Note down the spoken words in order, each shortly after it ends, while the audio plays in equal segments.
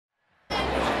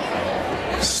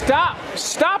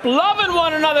Stop loving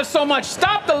one another so much.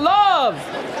 Stop the love.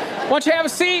 Why don't you have a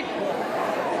seat?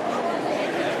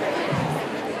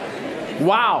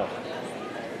 Wow.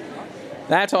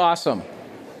 That's awesome.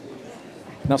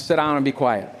 Now sit down and be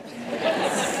quiet.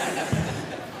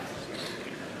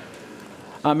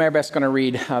 Mary Beth's going to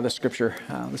read the scripture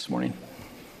this morning.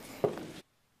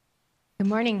 Good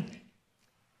morning.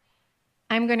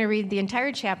 I'm going to read the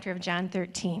entire chapter of John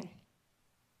 13.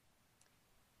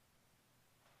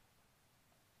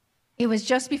 It was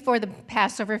just before the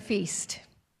Passover feast.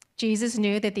 Jesus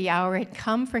knew that the hour had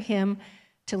come for him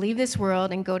to leave this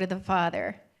world and go to the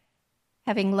Father.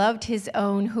 Having loved his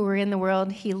own who were in the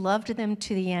world, he loved them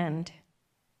to the end.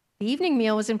 The evening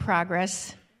meal was in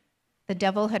progress. The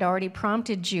devil had already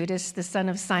prompted Judas, the son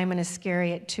of Simon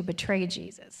Iscariot, to betray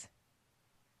Jesus.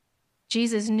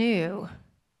 Jesus knew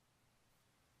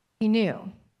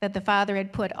that the Father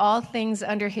had put all things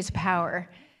under his power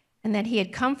and that he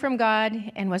had come from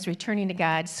God and was returning to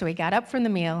God. So he got up from the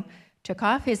meal, took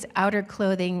off his outer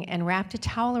clothing, and wrapped a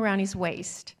towel around his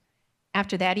waist.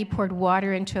 After that, he poured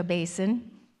water into a basin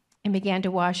and began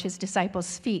to wash his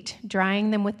disciples' feet,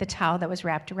 drying them with the towel that was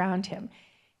wrapped around him.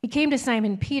 He came to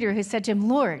Simon Peter, who said to him,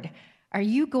 "Lord, are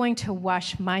you going to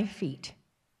wash my feet?"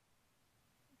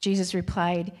 Jesus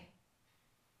replied,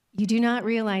 "You do not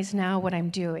realize now what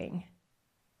I'm doing,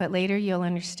 but later you'll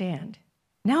understand."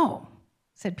 "No,"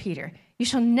 said Peter, "you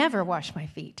shall never wash my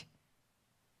feet."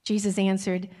 Jesus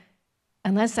answered,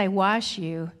 "Unless I wash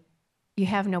you, you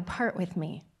have no part with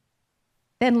me."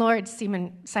 "Then, Lord,"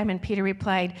 Simon Peter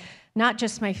replied, "not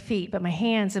just my feet, but my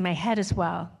hands and my head as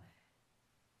well."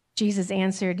 Jesus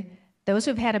answered, "Those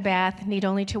who have had a bath need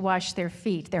only to wash their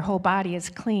feet. Their whole body is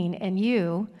clean, and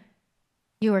you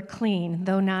are clean,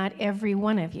 though not every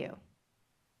one of you."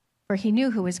 For he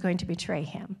knew who was going to betray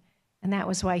him, and that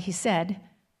was why he said,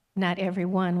 not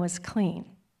everyone was clean.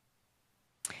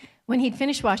 When he'd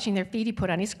finished washing their feet, he put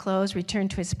on his clothes,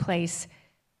 returned to his place.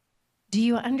 "Do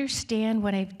you understand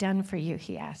what I've done for you?"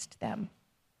 he asked them.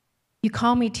 "You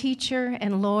call me teacher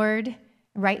and Lord,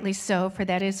 rightly so, for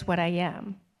that is what I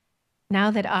am.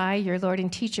 Now that I, your Lord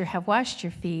and teacher, have washed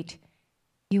your feet,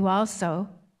 you also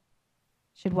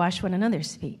should wash one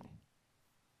another's feet.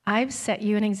 I've set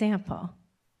you an example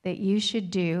that you should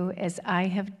do as I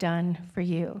have done for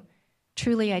you.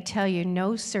 Truly, I tell you,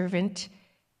 no servant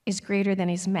is greater than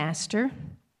his master,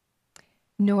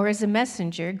 nor is a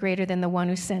messenger greater than the one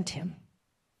who sent him.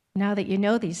 Now that you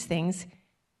know these things,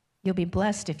 you'll be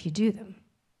blessed if you do them.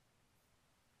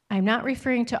 I'm not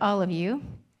referring to all of you.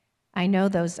 I know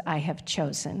those I have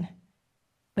chosen.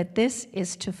 But this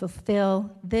is to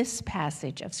fulfill this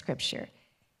passage of Scripture.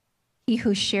 He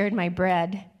who shared my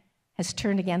bread has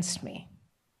turned against me.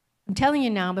 I'm telling you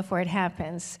now before it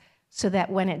happens, so that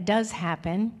when it does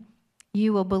happen,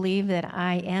 you will believe that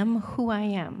I am who I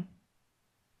am.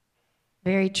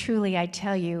 Very truly, I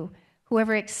tell you,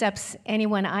 whoever accepts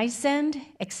anyone I send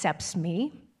accepts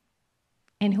me,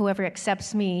 and whoever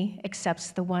accepts me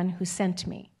accepts the one who sent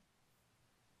me."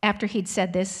 After he'd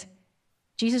said this,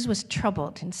 Jesus was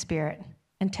troubled in spirit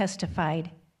and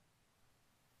testified,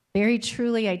 "Very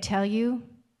truly, I tell you,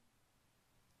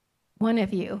 one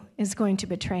of you is going to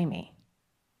betray me."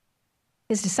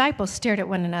 His disciples stared at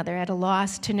one another, at a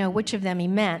loss to know which of them he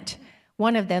meant.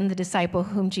 One of them, the disciple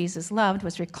whom Jesus loved,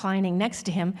 was reclining next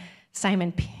to him.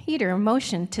 Simon Peter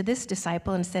motioned to this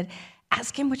disciple and said,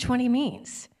 "Ask him which one he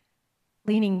means."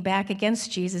 Leaning back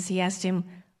against Jesus, he asked him,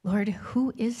 "Lord,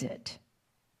 who is it?"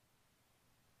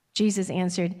 Jesus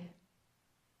answered,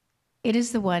 "It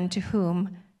is the one to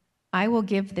whom I will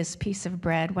give this piece of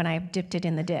bread when I have dipped it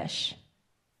in the dish."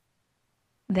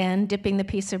 Then, dipping the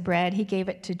piece of bread, he gave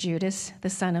it to Judas, the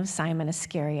son of Simon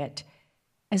Iscariot.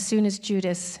 As soon as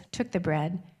Judas took the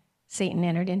bread, Satan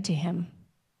entered into him.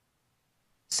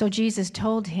 So Jesus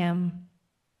told him,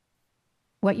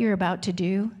 "What you're about to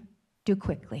do, do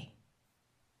quickly."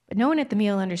 But no one at the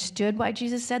meal understood why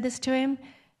Jesus said this to him.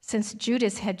 Since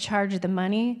Judas had charged the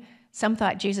money, some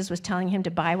thought Jesus was telling him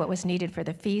to buy what was needed for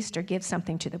the feast or give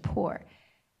something to the poor.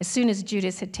 As soon as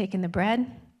Judas had taken the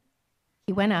bread,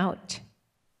 he went out,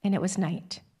 and it was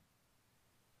night.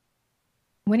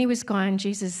 When he was gone,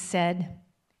 Jesus said,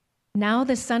 "Now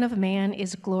the Son of Man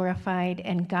is glorified,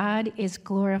 and God is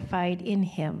glorified in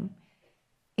him.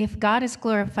 If God is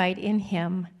glorified in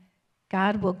him,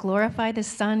 God will glorify the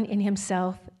Son in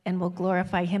himself and will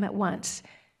glorify him at once.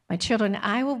 My children,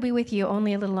 I will be with you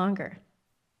only a little longer.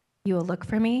 You will look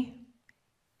for me,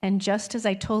 and just as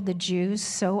I told the Jews,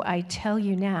 so I tell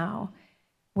you now,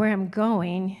 where I'm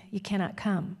going, you cannot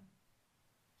come.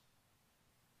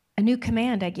 A new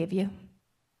command I give you.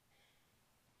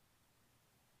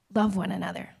 Love one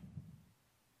another.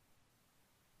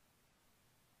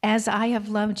 As I have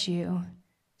loved you,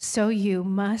 so you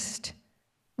must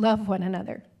love one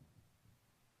another.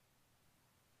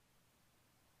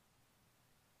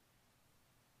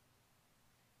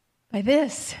 By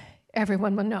this,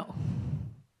 everyone will know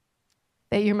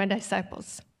that you're my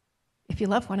disciples, if you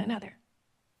love one another.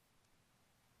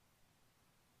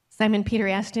 Simon Peter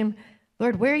asked him,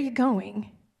 Lord, where are you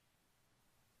going?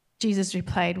 Jesus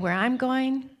replied, where I'm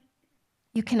going,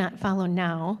 you cannot follow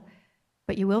now,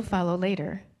 but you will follow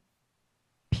later.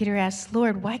 Peter asked,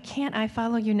 Lord, why can't I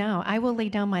follow you now? I will lay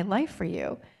down my life for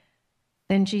you.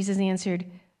 Then Jesus answered,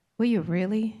 will you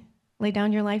really lay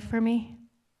down your life for me?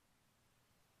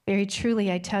 Very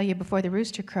truly, I tell you, before the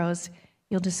rooster crows,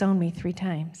 you'll disown me 3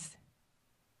 times.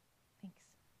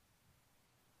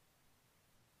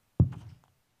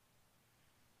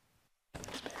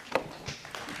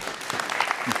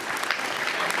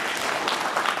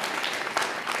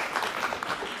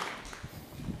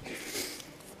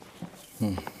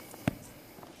 Thanks.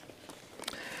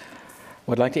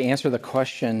 Would like to answer the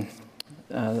question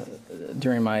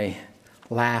during my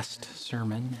last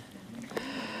sermon.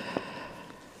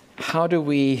 How do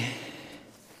we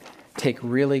take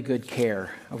really good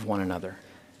care of one another?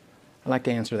 I'd like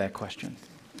to answer that question.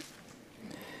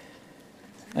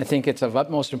 I think it's of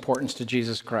utmost importance to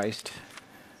Jesus Christ,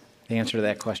 the answer to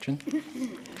that question.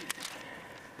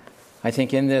 I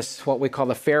think in this, what we call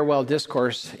the farewell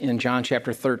discourse in John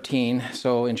chapter 13.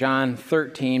 So in John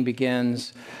 13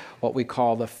 begins what we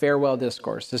call the farewell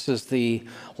discourse. This is the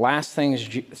last things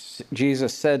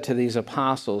Jesus said to these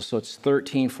apostles. So it's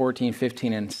 13, 14,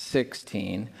 15, and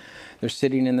 16. They're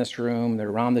sitting in this room. They're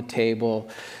around the table.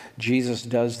 Jesus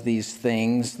does these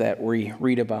things that we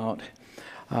read about.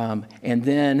 And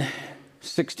then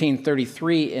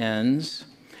 1633 ends.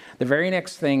 The very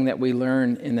next thing that we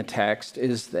learn in the text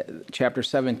is that chapter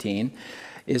 17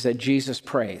 is that Jesus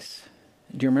prays.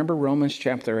 Do you remember Romans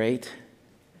chapter 8?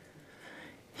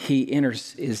 He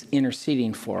is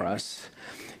interceding for us.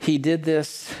 He did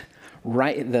this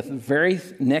right. The very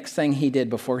next thing he did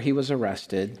before he was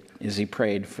arrested is he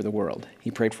prayed for the world. He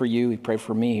prayed for you. He prayed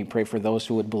for me. He prayed for those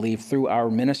who would believe through our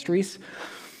ministries.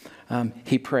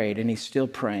 He prayed, and he's still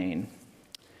praying.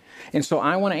 And so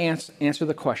I want to answer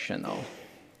the question, though.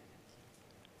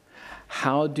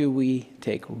 How do we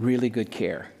take really good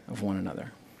care of one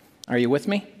another? Are you with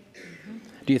me?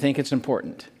 Do you think it's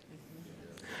important?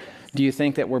 Do you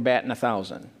think that we're batting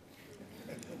 1,000?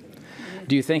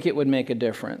 Do you think it would make a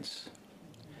difference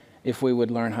if we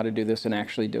would learn how to do this and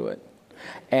actually do it?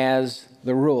 As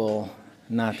the rule,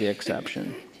 not the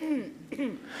exception.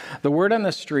 The word on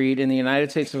the street in the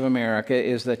United States of America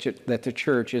is that the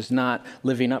church is not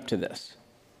living up to this.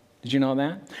 Did you know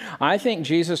that? I think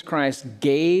Jesus Christ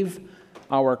gave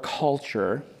our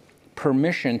culture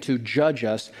permission to judge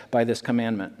us by this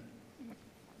commandment.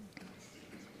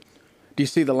 Do you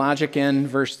see the logic in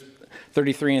verse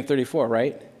 33 and 34,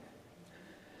 right?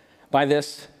 By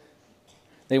this,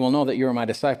 they will know that you are my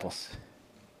disciples,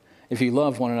 if you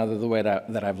love one another the way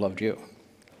that I've loved you.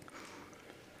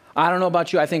 I don't know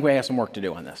about you. I think we have some work to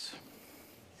do on this.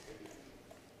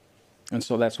 And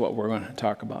so that's what we're going to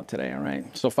talk about today, all right?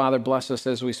 So, Father, bless us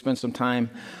as we spend some time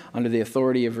under the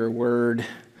authority of your word.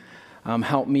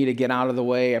 Help me to get out of the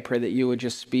way. I pray that you would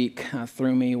just speak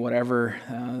through me, whatever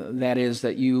that is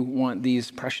that you want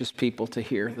these precious people to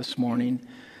hear this morning.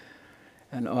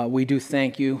 And we do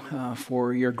thank you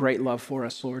for your great love for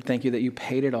us, Lord. Thank you that you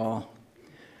paid it all.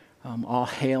 All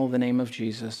hail the name of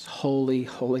Jesus. Holy,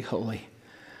 holy, holy.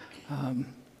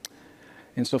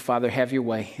 And so, Father, have your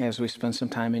way as we spend some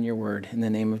time in your word in the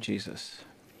name of Jesus.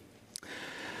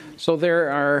 So there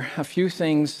are a few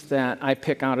things that I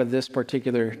pick out of this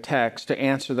particular text to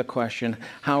answer the question,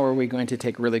 how are we going to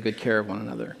take really good care of one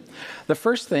another? The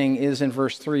first thing is in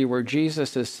verse 3 where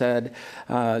Jesus has said,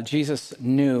 Jesus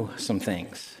knew some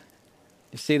things.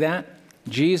 You see that?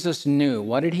 Jesus knew.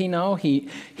 What did he know? He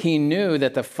knew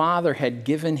that the Father had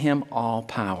given him all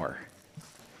power.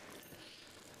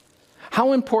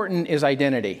 How important is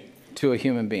identity to a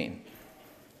human being?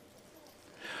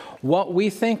 What we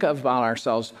think about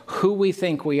ourselves, who we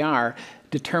think we are,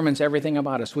 determines everything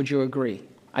about us. Would you agree?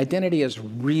 Identity is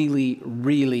really,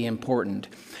 really important.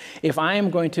 If I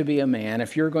am going to be a man,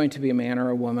 if you're going to be a man or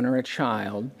a woman or a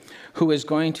child who is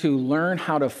going to learn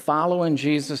how to follow in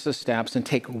Jesus' steps and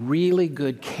take really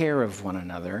good care of one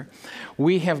another,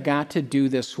 we have got to do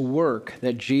this work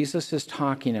that Jesus is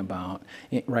talking about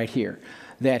right here,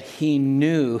 that he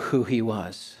knew who he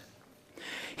was.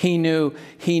 He knew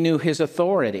his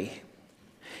authority.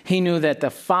 He knew that the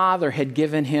Father had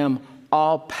given him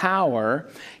all power.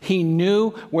 He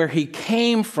knew where he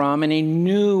came from, and he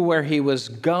knew where he was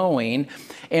going.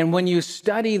 And when you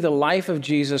study the life of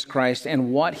Jesus Christ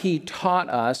and what he taught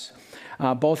us,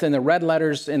 both in the red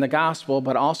letters in the gospel,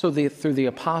 but also through the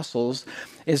apostles,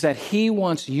 is that he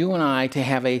wants you and I to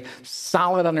have a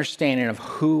solid understanding of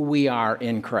who we are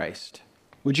in Christ.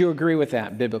 Would you agree with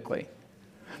that biblically?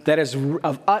 That is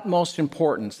of utmost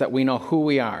importance that we know who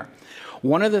we are.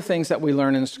 One of the things that we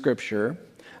learn in Scripture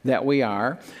that we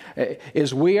are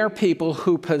is we are people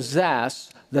who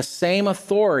possess the same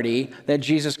authority that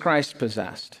Jesus Christ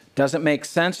possessed. Doesn't make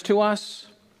sense to us?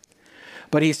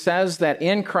 But he says that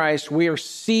in Christ we are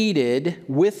seated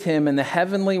with him in the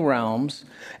heavenly realms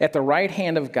at the right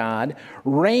hand of God,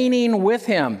 reigning with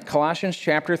him. Colossians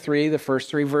chapter 3, the first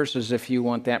 3 verses, if you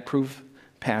want that proof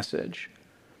passage.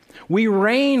 We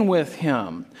reign with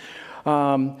him.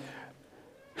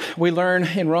 We learn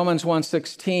in Romans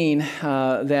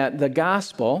 1:16 that the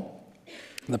gospel,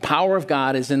 the power of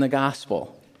God is in the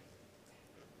gospel.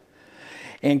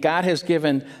 And God has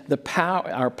given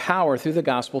our power through the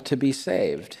gospel to be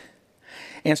saved.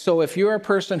 And so if you're a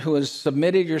person who has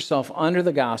submitted yourself under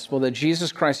the gospel, that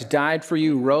Jesus Christ died for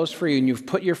you, rose for you, and you've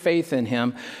put your faith in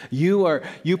him, you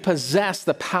possess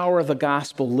the power of the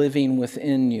gospel living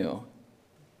within you.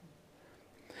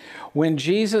 When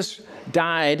Jesus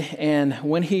died and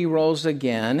when he rose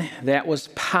again, that was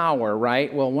power,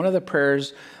 right? Well, one of the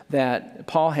prayers that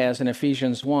Paul has in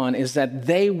Ephesians 1 is that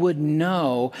they would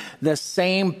know the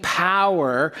same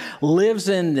power lives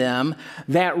in them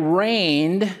that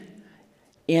reigned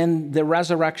in the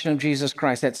resurrection of Jesus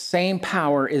Christ. That same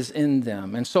power is in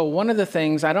them. And so one of the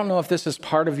things, I don't know if this is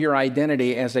part of your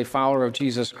identity as a follower of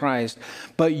Jesus Christ,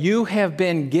 but you have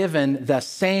been given the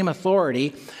same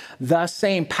authority, the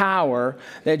same power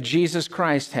that Jesus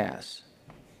Christ has.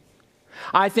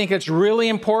 I think it's really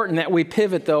important that we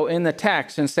pivot, though, in the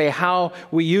text and say how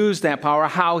we use that power,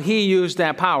 how he used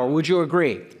that power. Would you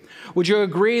agree? Would you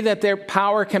agree that their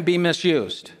power can be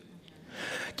misused?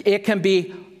 It can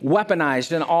be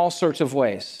weaponized in all sorts of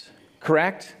ways,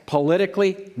 correct?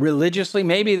 Politically, religiously.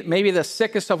 Maybe the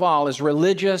sickest of all is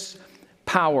religious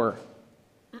power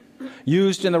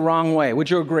used in the wrong way.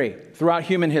 Would you agree? Throughout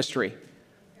human history.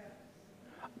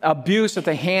 Abuse at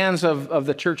the hands of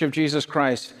the Church of Jesus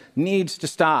Christ needs to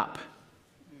stop.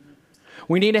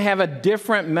 We need to have a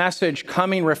different message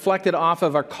coming reflected off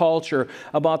of our culture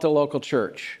about the local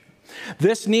church.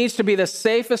 This needs to be the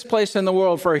safest place in the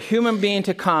world for a human being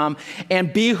to come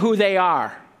and be who they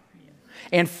are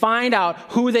and find out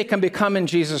who they can become in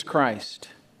Jesus Christ.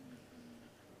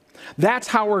 That's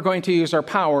how we're going to use our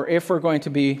power if we're going to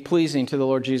be pleasing to the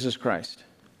Lord Jesus Christ.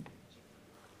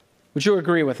 Would you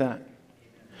agree with that?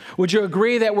 Would you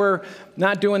agree that we're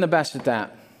not doing the best at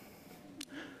that?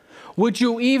 Would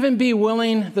you even be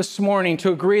willing this morning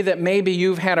to agree that maybe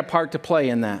you've had a part to play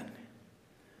in that?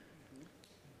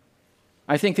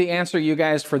 I think the answer, you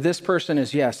guys, for this person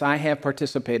is yes, I have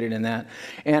participated in that.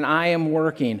 And I am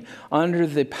working under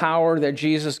the power that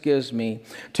Jesus gives me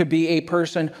to be a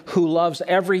person who loves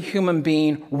every human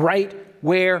being right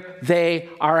where they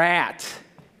are at,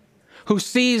 who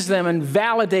sees them and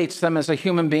validates them as a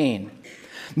human being.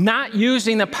 Not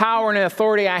using the power and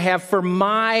authority I have for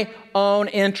my own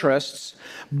interests,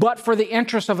 but for the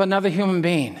interests of another human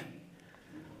being.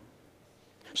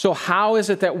 So how is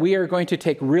it that we are going to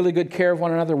take really good care of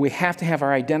one another? We have to have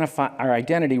our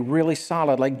identity really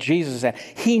solid like Jesus had.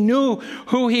 He knew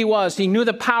who he was. He knew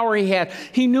the power he had.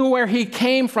 He knew where he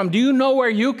came from. Do you know where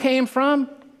you came from?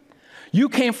 You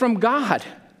came from God.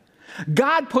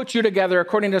 God put you together,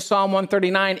 according to Psalm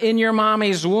 139, in your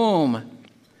mommy's womb.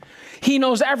 He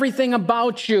knows everything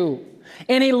about you,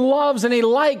 and he loves and he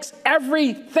likes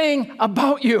everything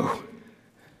about you.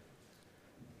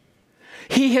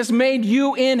 He has made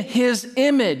you in his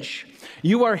image.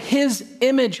 You are his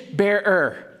image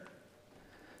bearer.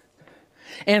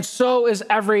 And so is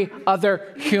every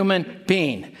other human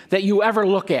being that you ever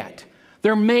look at.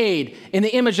 They're made in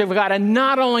the image of God. And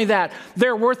not only that,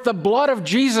 they're worth the blood of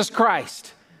Jesus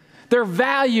Christ. Their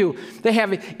value, they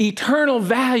have eternal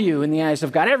value in the eyes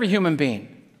of God, every human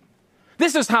being.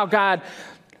 This is how God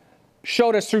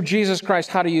showed us through Jesus Christ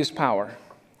how to use power.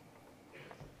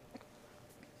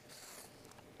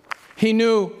 He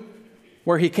knew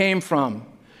where he came from.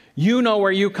 You know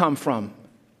where you come from.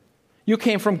 You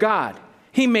came from God.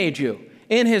 He made you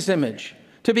in his image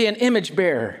to be an image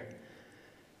bearer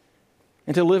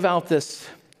and to live out this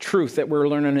truth that we're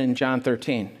learning in John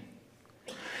 13.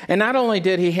 And not only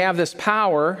did he have this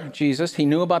power, Jesus, he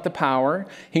knew about the power,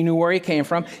 he knew where he came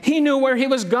from, he knew where he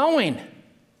was going.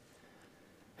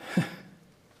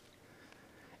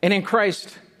 And in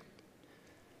Christ,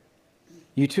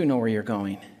 you too know where you're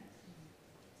going.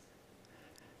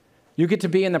 You get to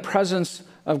be in the presence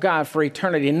of God for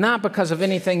eternity, not because of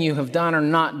anything you have done or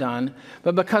not done,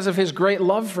 but because of his great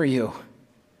love for you.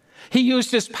 He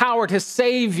used his power to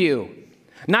save you,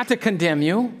 not to condemn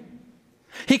you.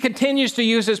 He continues to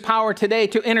use his power today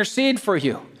to intercede for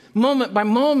you, moment by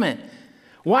moment.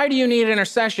 Why do you need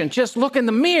intercession? Just look in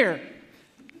the mirror,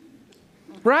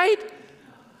 right?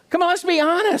 Come on, let's be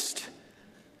honest.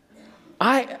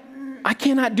 I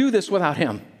cannot do this without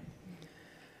him.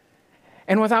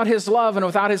 And without his love and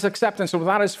without his acceptance and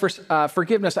without his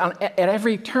forgiveness at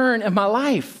every turn in my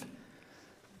life.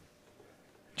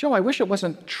 Joe, I wish it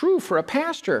wasn't true for a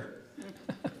pastor.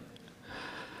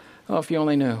 Oh, if you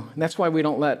only knew. And that's why we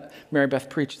don't let Mary Beth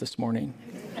preach this morning.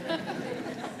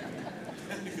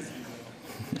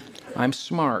 I'm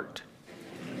smart.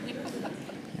 Yeah,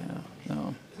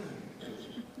 no.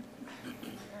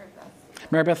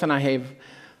 Mary Beth and I have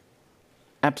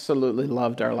absolutely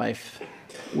loved our life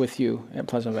with you at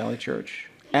Pleasant Valley Church.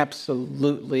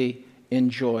 Absolutely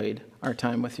enjoyed our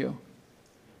time with you.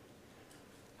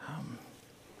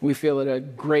 We feel it a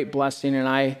great blessing,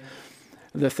 and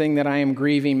the thing that I am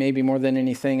grieving maybe more than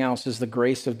anything else is the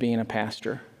grace of being a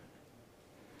pastor.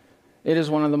 It is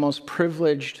one of the most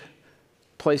privileged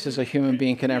places a human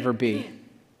being can ever be.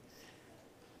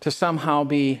 To somehow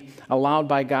be allowed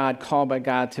by God, called by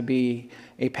God to be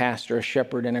a pastor, a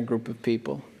shepherd in a group of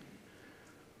people.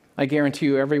 I guarantee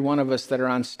you every one of us that are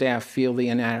on staff feel the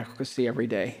inadequacy every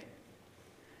day.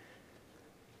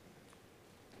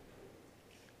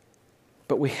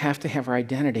 But we have to have our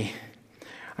identity.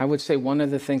 I would say one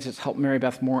of the things that's helped Mary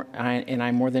Beth and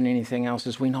I more than anything else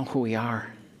is we know who we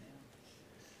are.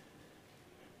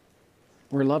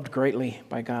 We're loved greatly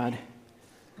by God.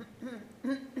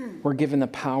 We're given the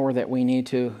power that we need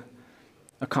to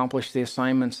accomplish the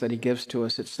assignments that he gives to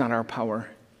us. It's not our power.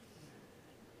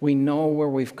 We know where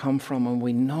we've come from and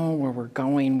we know where we're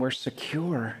going. We're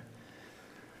secure.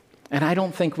 And I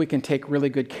don't think we can take really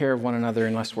good care of one another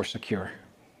unless we're secure.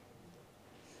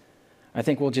 I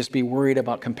think we'll just be worried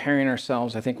about comparing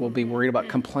ourselves. I think we'll be worried about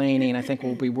complaining. I think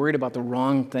we'll be worried about the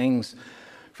wrong things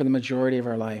for the majority of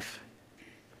our life.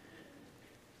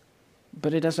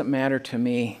 But it doesn't matter to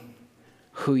me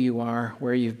who you are,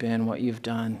 where you've been, what you've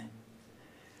done.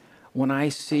 When I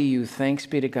see you, thanks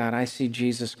be to God, I see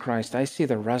Jesus Christ. I see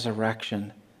the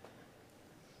resurrection.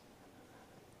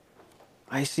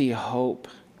 I see hope.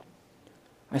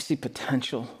 I see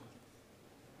potential.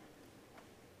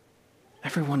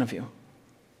 Every one of you.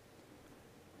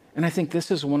 And I think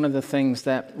this is one of the things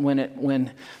that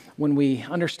when we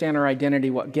understand our identity,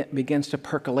 what begins to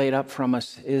percolate up from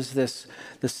us is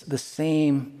the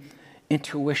same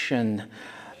intuition,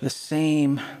 the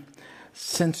same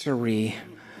sensory,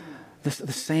 the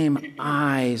same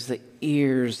eyes, the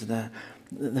ears,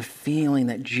 the feeling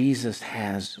that Jesus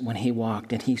has when he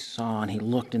walked and he saw and he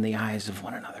looked in the eyes of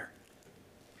one another.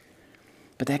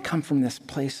 But that comes from this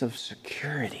place of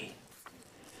security.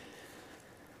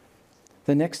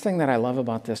 The next thing that I love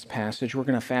about this passage, we're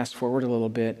going to fast forward a little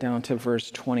bit down to verse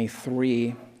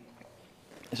 23.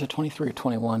 Is it 23 or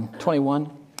 21?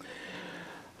 21.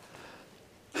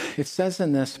 It says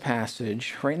in this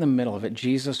passage, right in the middle of it,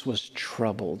 Jesus was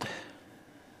troubled.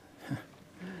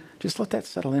 Just let that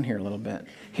settle in here a little bit.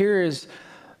 Here is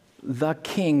the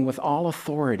king with all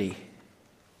authority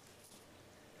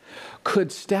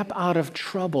could step out of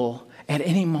trouble at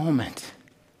any moment.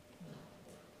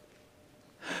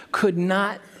 Could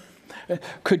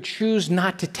choose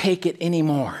not to take it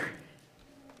anymore.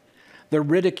 The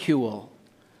ridicule,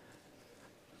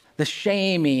 the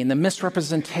shaming, the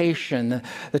misrepresentation,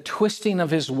 the twisting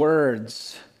of his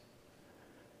words,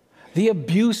 the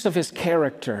abuse of his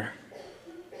character.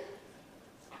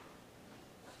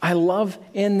 I love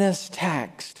in this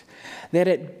text that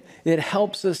it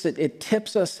helps us, it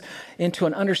tips us into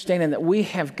an understanding that we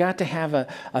have got to have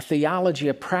a theology,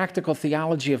 a practical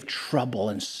theology of trouble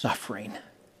and suffering.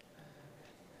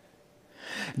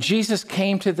 Jesus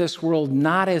came to this world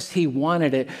not as he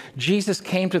wanted it. Jesus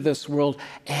came to this world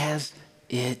as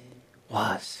it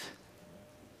was.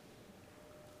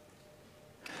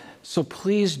 So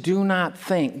please do not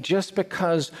think just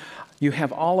because you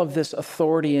have all of this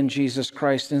authority in Jesus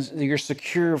Christ, and you're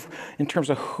secure in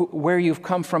terms of where you've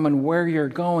come from and where you're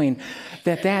going,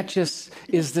 that just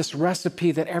is this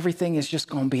recipe that everything is just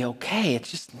going to be okay. It's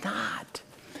just not.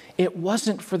 It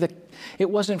wasn't for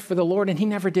the Lord, and he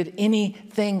never did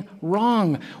anything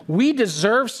wrong. We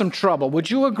deserve some trouble. Would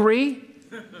you agree?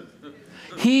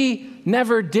 He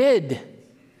never did.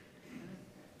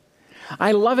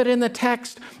 I love it in the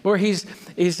text where he's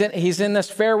in this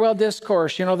farewell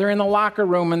discourse. You know, they're in the locker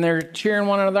room and they're cheering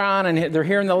one another on, and they're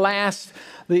hearing the last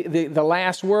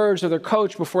words of their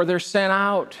coach before they're sent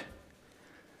out.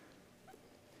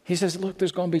 He says, look,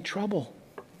 there's going to be trouble.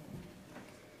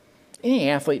 Any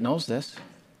athlete knows this.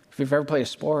 If you've ever played a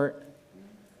sport,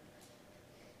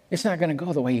 it's not going to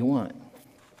go the way you want.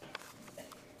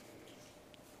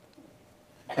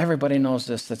 Everybody knows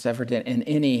this that's ever done in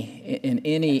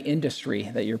any industry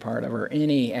that you're part of or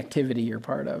any activity you're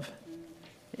part of.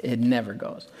 It never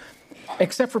goes.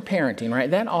 Except for parenting, right?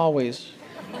 That always.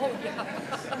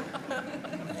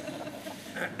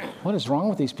 What is wrong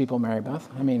with these people, Mary Beth?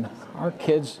 I mean, our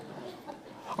kids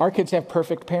have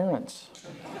perfect parents.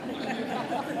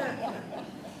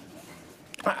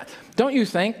 Don't you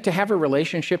think to have a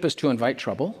relationship is to invite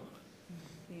trouble?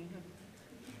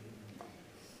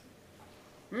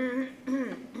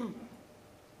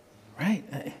 Right?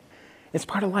 It's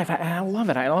part of life. I love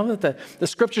it. I love that the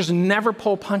scriptures never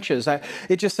pull punches.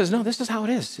 It just says, no, this is how it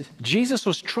is. Jesus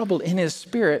was troubled in his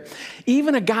spirit.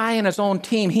 Even a guy in his own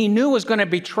team he knew was going to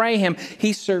betray him.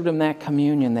 He served him that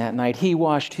communion that night. He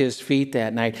washed his feet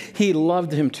that night. He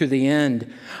loved him to the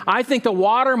end. I think the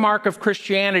watermark of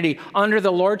Christianity under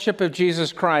the lordship of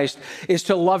Jesus Christ is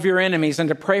to love your enemies and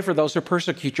to pray for those who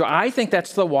persecute you. I think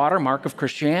that's the watermark of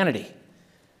Christianity.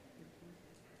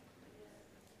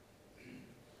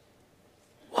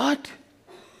 What?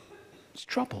 It's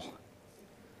trouble.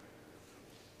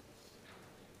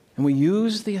 And we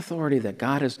use the authority that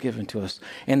God has given to us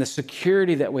and the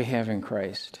security that we have in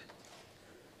Christ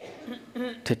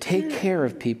to take care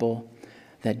of people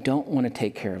that don't want to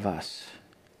take care of us.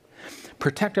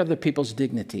 Protect other people's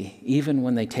dignity, even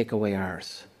when they take away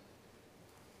ours.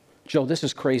 Joe, this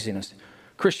is craziness.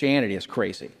 Christianity is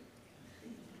crazy.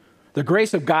 The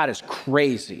grace of God is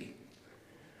crazy.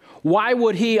 Why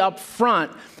would he up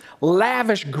front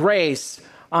lavish grace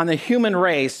on the human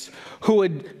race who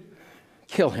would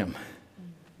kill him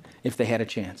if they had a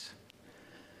chance?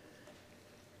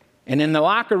 And in the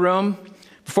locker room,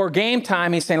 before game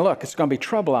time, he's saying, look, it's going to be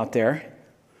trouble out there.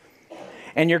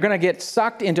 And you're going to get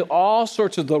sucked into all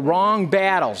sorts of the wrong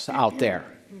battles out there.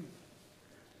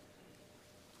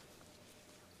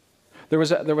 There was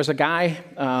a guy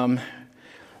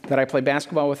that I played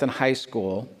basketball with in high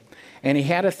school. And he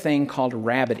had a thing called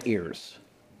rabbit ears.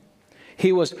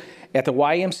 He was, at the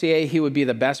YMCA, he would be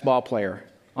the best ball player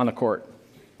on the court.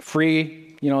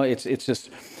 Free, you know, it's just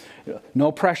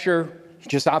no pressure,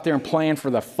 just out there and playing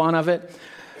for the fun of it.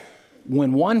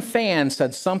 When one fan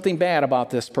said something bad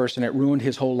about this person, it ruined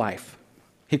his whole life.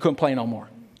 He couldn't play no more.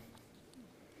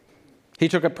 He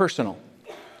took it personal.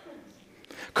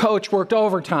 Coach worked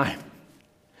overtime.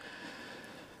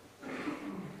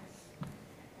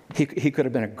 He could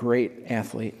have been a great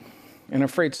athlete. And I'm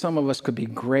afraid some of us could be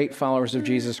great followers of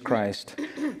Jesus Christ,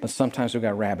 but sometimes we've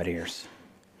got rabbit ears.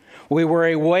 We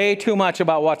worry way too much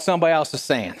about what somebody else is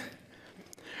saying,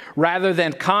 rather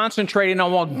than concentrating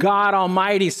on what God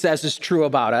Almighty says is true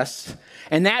about us,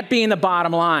 and that being the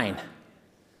bottom line.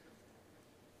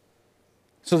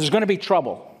 So there's going to be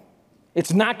trouble.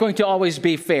 It's not going to always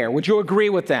be fair. Would you agree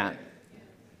with that?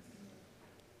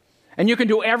 And you can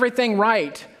do everything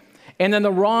right, and then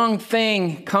the wrong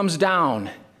thing comes down.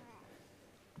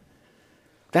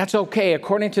 That's okay.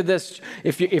 According to this,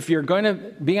 if you're going to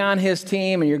be on his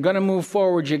team and you're going to move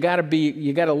forward, you got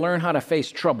to learn how to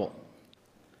face trouble.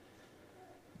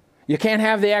 You can't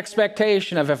have the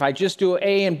expectation of if I just do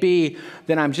A and B,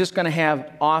 then I'm just going to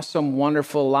have awesome,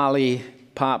 wonderful,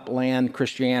 lollipop land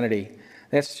Christianity.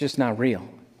 That's just not real.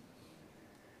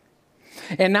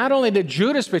 And not only did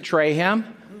Judas betray him,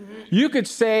 you could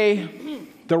say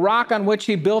the rock on which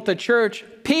he built the church,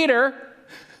 Peter,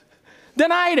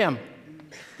 denied him.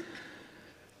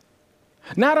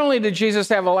 Not only did Jesus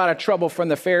have a lot of trouble from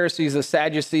the Pharisees, the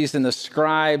Sadducees, and the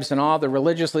scribes, and all the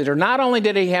religious leaders, not only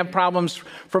did he have problems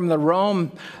from the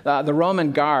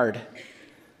Roman guard,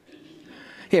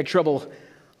 he had trouble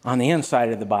on the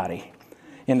inside of the body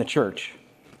in the church.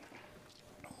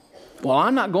 Well,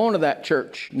 I'm not going to that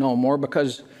church no more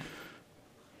because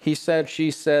he said,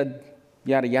 she said,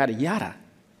 yada, yada, yada.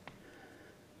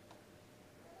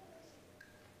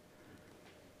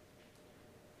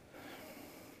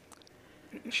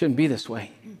 It shouldn't be this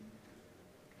way.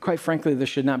 Quite frankly, this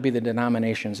should not be the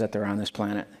denominations that are on this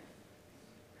planet.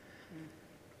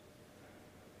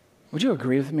 Would you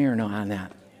agree with me or no on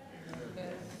that?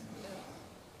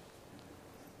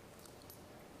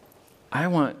 I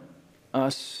want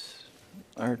us,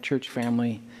 our church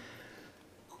family,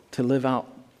 to live out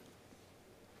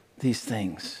these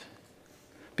things,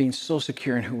 being so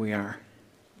secure in who we are.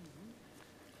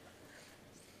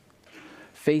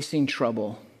 facing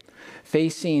trouble,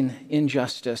 facing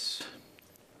injustice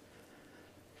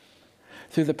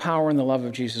through the power and the love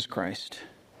of Jesus Christ.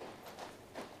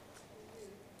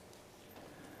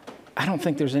 I don't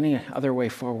think there's any other way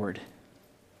forward.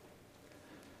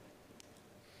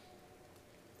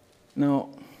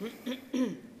 No.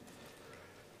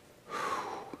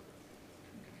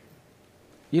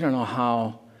 You don't know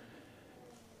how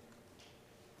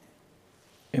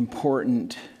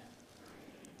important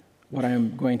what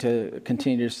I'm going to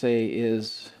continue to say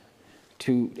is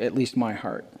to at least my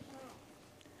heart.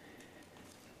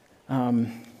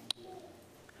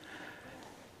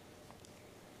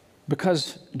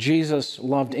 Because Jesus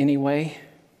loved anyway,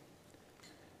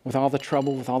 with all the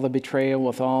trouble, with all the betrayal,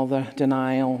 with all the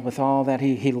denial, with all that,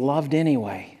 he loved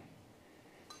anyway.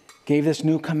 Gave this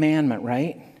new commandment,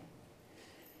 right?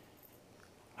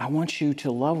 I want you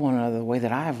to love one another the way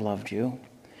that I have loved you.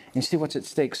 And see what's at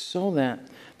stake so that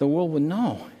the world would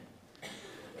know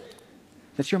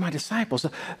that you're my disciples.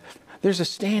 There's a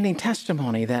standing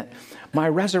testimony that my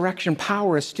resurrection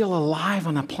power is still alive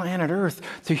on the planet Earth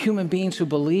through human beings who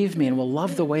believe me and will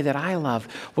love the way that I love,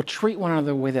 will treat one another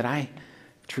the way that I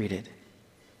treated.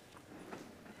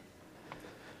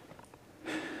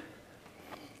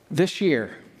 This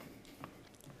year,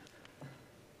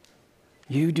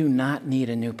 you do not need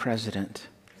a new president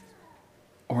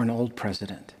or an old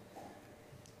president.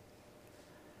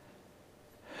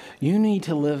 You need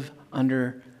to live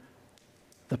under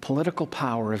the political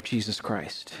power of Jesus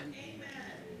Christ.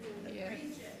 Amen.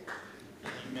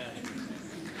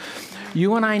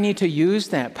 You and I need to use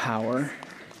that power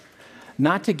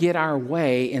not to get our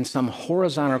way in some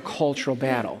horizontal cultural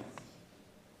battle.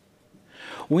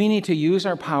 We need to use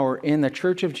our power in the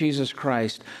Church of Jesus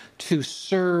Christ to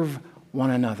serve one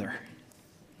another,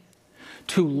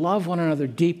 to love one another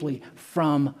deeply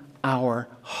from our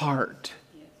heart.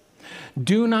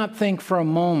 Do not think for a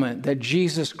moment that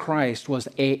Jesus Christ was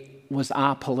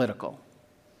apolitical.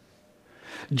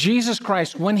 Jesus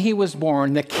Christ, when he was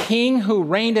born, the king who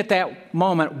reigned at that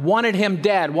moment wanted him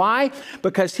dead. Why?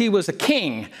 Because he was a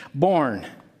king born.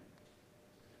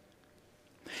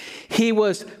 He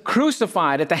was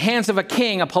crucified at the hands of a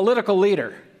king, a political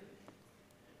leader.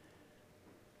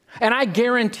 And I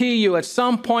guarantee you, at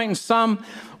some point in some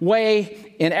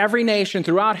way in every nation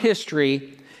throughout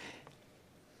history,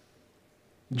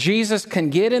 Jesus can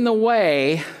get in the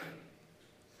way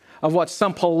of what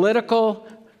some political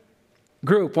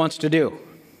group wants to do.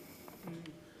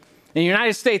 And the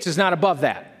United States is not above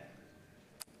that.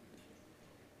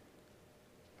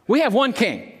 We have one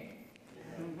king,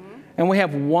 and we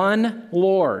have one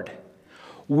Lord.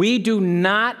 We do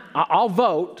not, I'll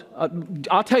vote,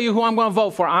 I'll tell you who I'm going to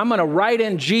vote for. I'm going to write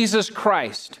in Jesus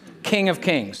Christ, King of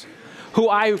Kings, who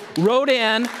I wrote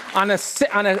in on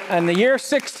the year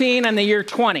 16 and the year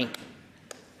 20.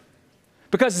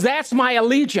 Because that's my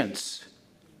allegiance.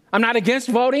 I'm not against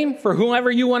voting for whoever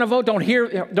you want to vote. Don't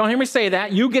hear me say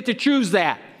that. You get to choose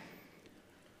that.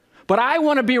 But I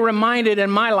want to be reminded in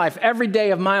my life, every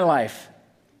day of my life,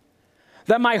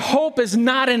 that my hope is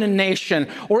not in a nation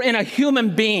or in a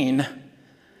human being.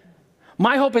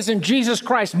 My hope is in Jesus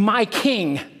Christ, my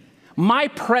King, my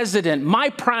President, my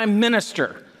Prime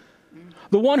Minister,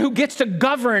 the one who gets to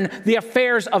govern the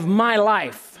affairs of my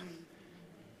life.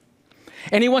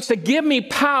 And he wants to give me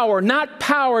power, not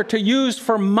power to use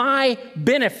for my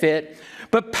benefit,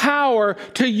 but power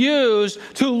to use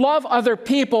to love other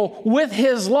people with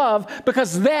his love,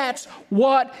 because that's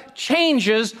what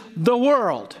changes the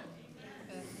world.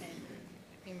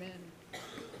 Amen.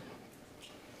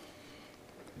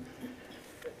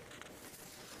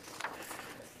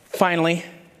 Finally,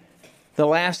 the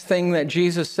last thing that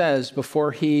Jesus says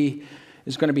before he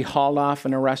is going to be hauled off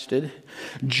and arrested,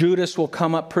 Judas will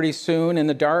come up pretty soon in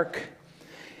the dark.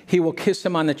 He will kiss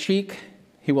him on the cheek.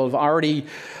 He will have already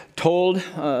told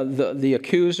the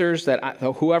accusers that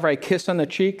whoever I kiss on the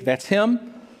cheek, that's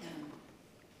him.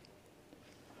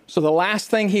 So the last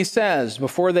thing he says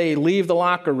before they leave the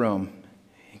locker room,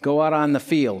 go out on the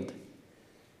field,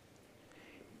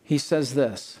 he says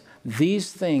this: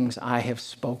 "These things I have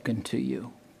spoken to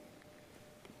you."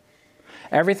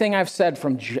 Everything I've said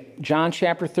from John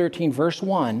chapter 13, verse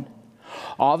 1,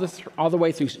 all the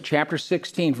way through chapter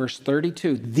 16, verse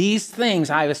 32, these things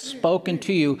I have spoken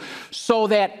to you so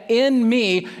that in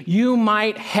me you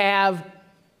might have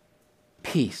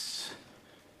peace.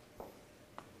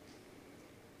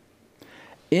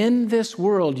 In this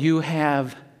world you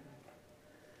have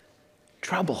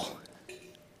trouble.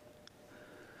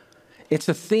 It's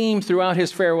a theme throughout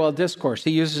his farewell discourse.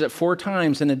 He uses it 4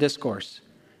 times in the discourse.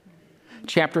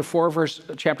 chapter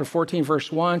 14,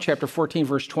 verse 1, chapter 14,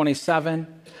 verse 27,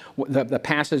 the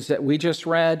passage that we just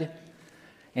read,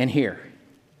 and here.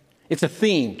 It's a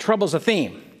theme. Trouble's a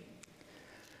theme.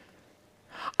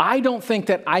 I don't think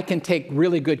that I can take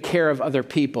really good care of other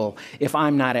people if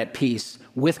I'm not at peace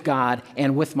with God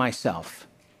and with myself.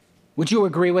 Would you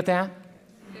agree with that?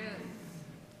 Yeah.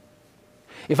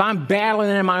 If I'm battling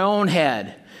in my own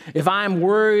head, if I'm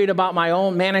worried about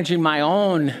managing my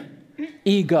own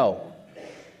ego,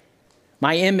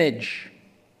 my image,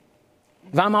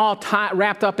 if I'm all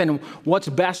wrapped up in what's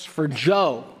best for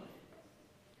Joe,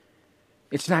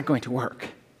 it's not going to work.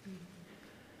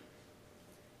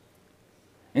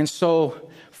 And so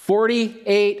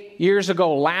 48 years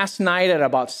ago, last night at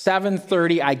about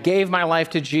 7:30, I gave my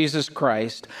life to Jesus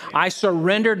Christ. I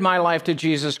surrendered my life to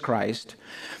Jesus Christ.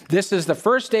 This is the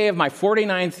first day of my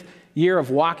 49th year of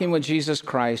walking with Jesus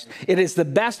Christ. It is the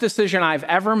best decision I've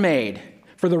ever made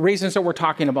for the reasons that we're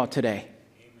talking about today.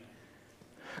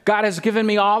 God has given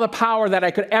me all the power that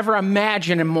I could ever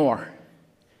imagine and more,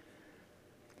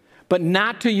 but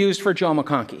not to use for Joe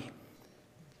McConkey,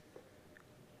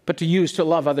 but to use to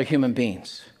love other human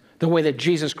beings the way that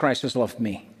Jesus Christ has loved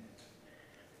me.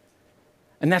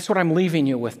 And that's what I'm leaving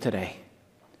you with today.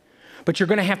 But you're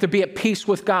going to have to be at peace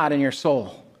with God in your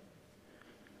soul.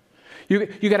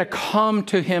 You got to come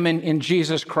to him in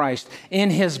Jesus Christ, in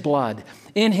his blood,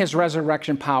 in his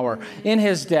resurrection power, in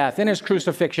his death, in his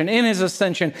crucifixion, in his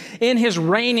ascension, in his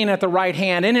reigning at the right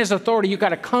hand, in his authority. You got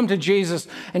to come to Jesus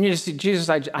and you just say, Jesus,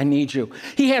 I need you.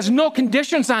 He has no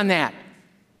conditions on that.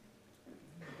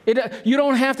 You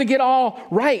don't have to get all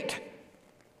right.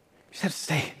 You just have to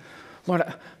say, Lord,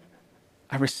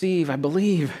 I receive, I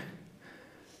believe.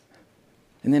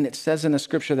 And then it says in the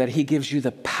scripture that he gives you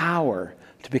the power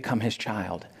to become his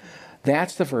child.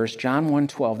 That's the verse, John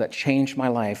 1:12, that changed my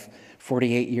life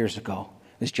 48 years ago.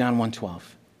 It's John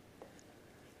 1:12.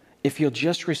 If you'll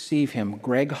just receive him,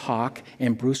 Greg Hawk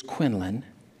and Bruce Quinlan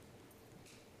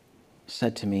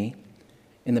said to me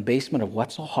in the basement of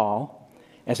Wetzel Hall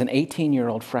as an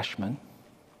 18-year-old freshman,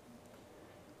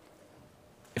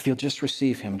 if you'll just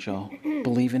receive him, Joe,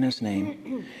 believe in his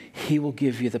name, he will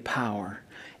give you the power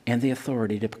and the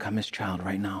authority to become his child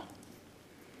right now.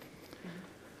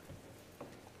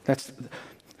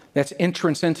 That's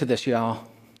entrance into this, y'all.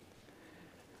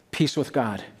 Peace with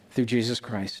God through Jesus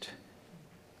Christ.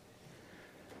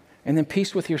 And then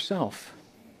peace with yourself.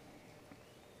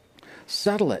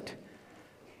 Settle it.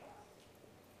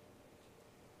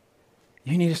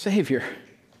 You need a Savior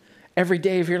every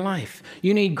day of your life.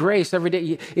 You need grace every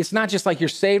day. It's not just like you're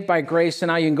saved by grace and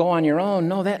now you can go on your own.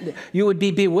 No, that you would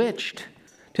be bewitched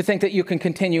to think that you can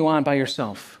continue on by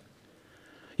yourself.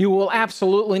 You will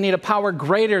absolutely need a power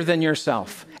greater than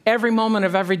yourself every moment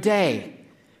of every day.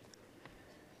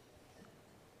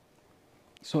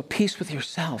 So at peace with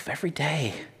yourself every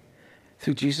day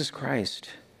through Jesus Christ.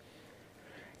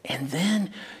 And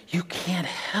then you can't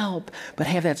help but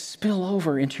have that spill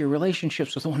over into your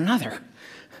relationships with one another.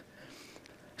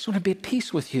 I just want to be at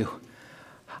peace with you.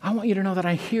 I want you to know that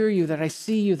I hear you, that I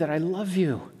see you, that I love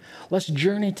you. Let's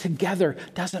journey together.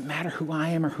 Doesn't matter who I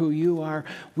am or who you are.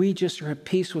 We just are at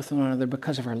peace with one another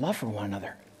because of our love for one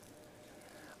another.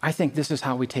 I think this is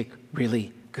how we take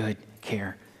really good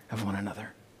care of one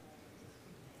another.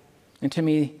 And to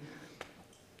me,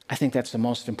 I think that's the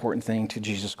most important thing to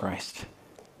Jesus Christ.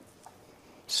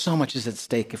 So much is at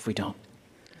stake if we don't.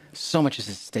 So much is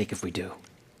at stake if we do.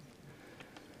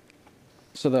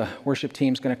 So the worship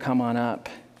team's going to come on up.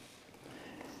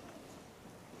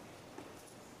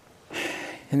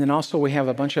 And then also we have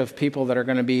a bunch of people that are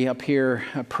going to be up here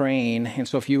praying. And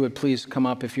so if you would please come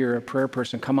up, if you're a prayer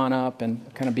person, come on up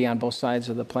and kind of be on both sides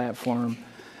of the platform.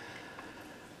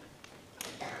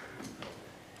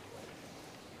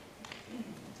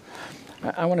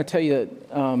 I want to tell you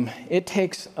that it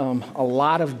takes a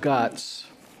lot of guts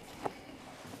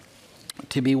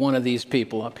to be one of these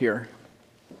people up here.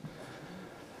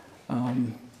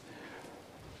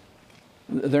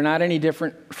 They're not any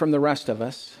different from the rest of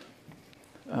us.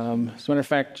 As a matter of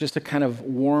fact, just to kind of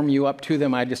warm you up to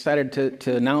them, I decided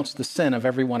to announce the sin of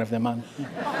every one of them.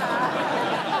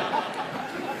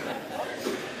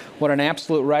 What an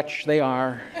absolute wretch they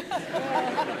are.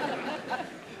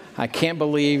 I can't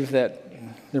believe that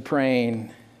they're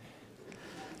praying.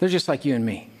 They're just like you and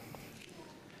me.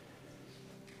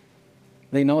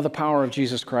 They know the power of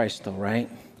Jesus Christ, though, right?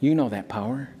 You know that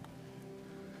power.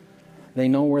 They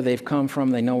know where they've come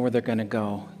from. They know where they're going to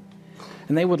go.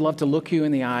 And they would love to look you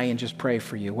in the eye and just pray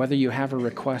for you, whether you have a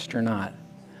request or not.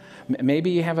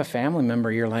 Maybe you have a family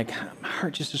member. You're like, my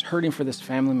heart just is hurting for this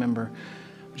family member.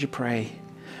 Would you pray?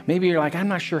 Maybe you're like, I'm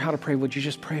not sure how to pray. Would you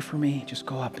just pray for me? Just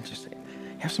go up and just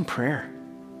have some prayer.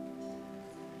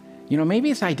 Maybe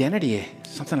it's identity,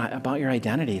 something about your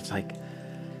identity. It's like,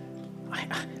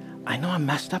 I know I'm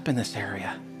messed up in this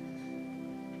area.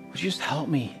 Would you just help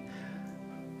me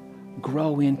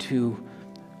grow into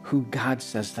who God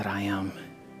says that I am?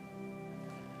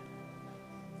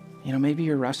 Maybe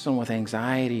you're wrestling with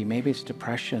anxiety. Maybe it's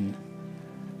depression.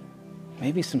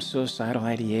 Maybe some suicidal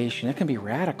ideation. It can be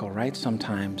radical, right?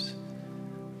 Sometimes.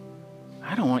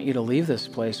 I don't want you to leave this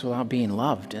place without being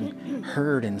loved and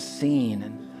heard and seen,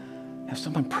 and have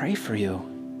someone pray for you,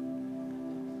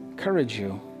 encourage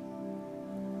you.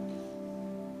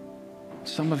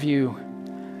 Some of you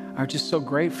are just so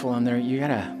grateful, and you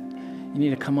need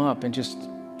to come up and just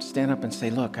stand up and say,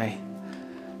 look, I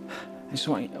just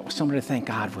want somebody to thank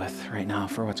God with right now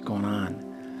for what's going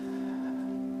on.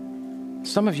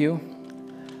 Some of you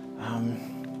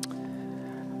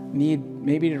need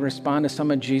maybe to respond to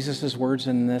some of Jesus' words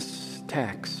in this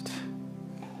text.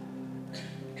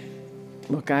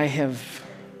 Look, I have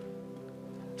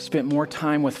spent more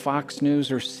time with Fox News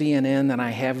or CNN than I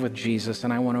have with Jesus,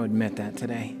 and I want to admit that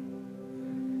today.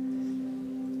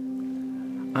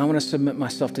 I want to submit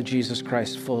myself to Jesus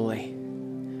Christ fully.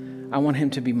 I want him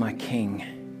to be my king.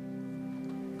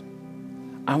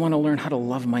 I want to learn how to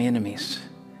love my enemies,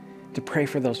 to pray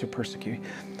for those who persecute.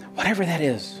 Whatever that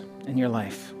is in your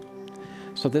life.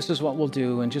 So this is what we'll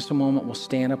do. In just a moment, we'll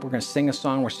stand up. We're going to sing a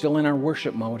song. We're still in our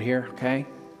worship mode here, okay?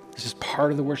 This is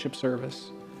part of the worship service.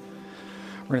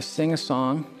 We're going to sing a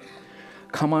song.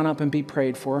 Come on up and be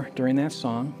prayed for during that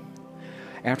song.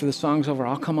 After the song's over,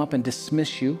 I'll come up and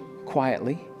dismiss you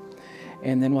quietly.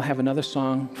 And then we'll have another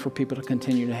song for people to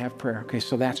continue to have prayer. Okay,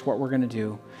 so that's what we're going to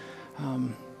do.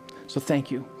 So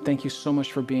thank you. Thank you so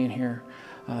much for being here.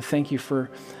 Thank you for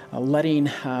letting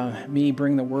me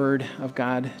bring the word of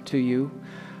God to you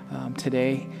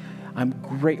today. I'm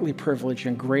greatly privileged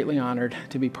and greatly honored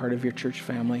to be part of your church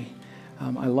family.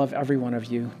 I love every one of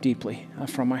you deeply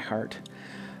from my heart.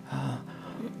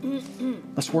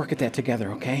 Let's work at that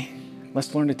together, okay?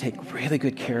 Let's learn to take really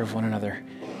good care of one another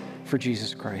for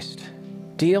Jesus Christ.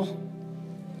 Deal?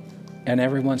 And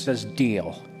everyone says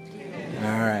deal.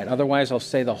 All right. Otherwise, I'll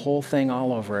say the whole thing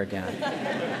all over again.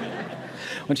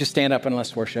 Why don't you stand up and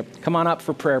let's worship? Come on up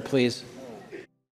for prayer, please.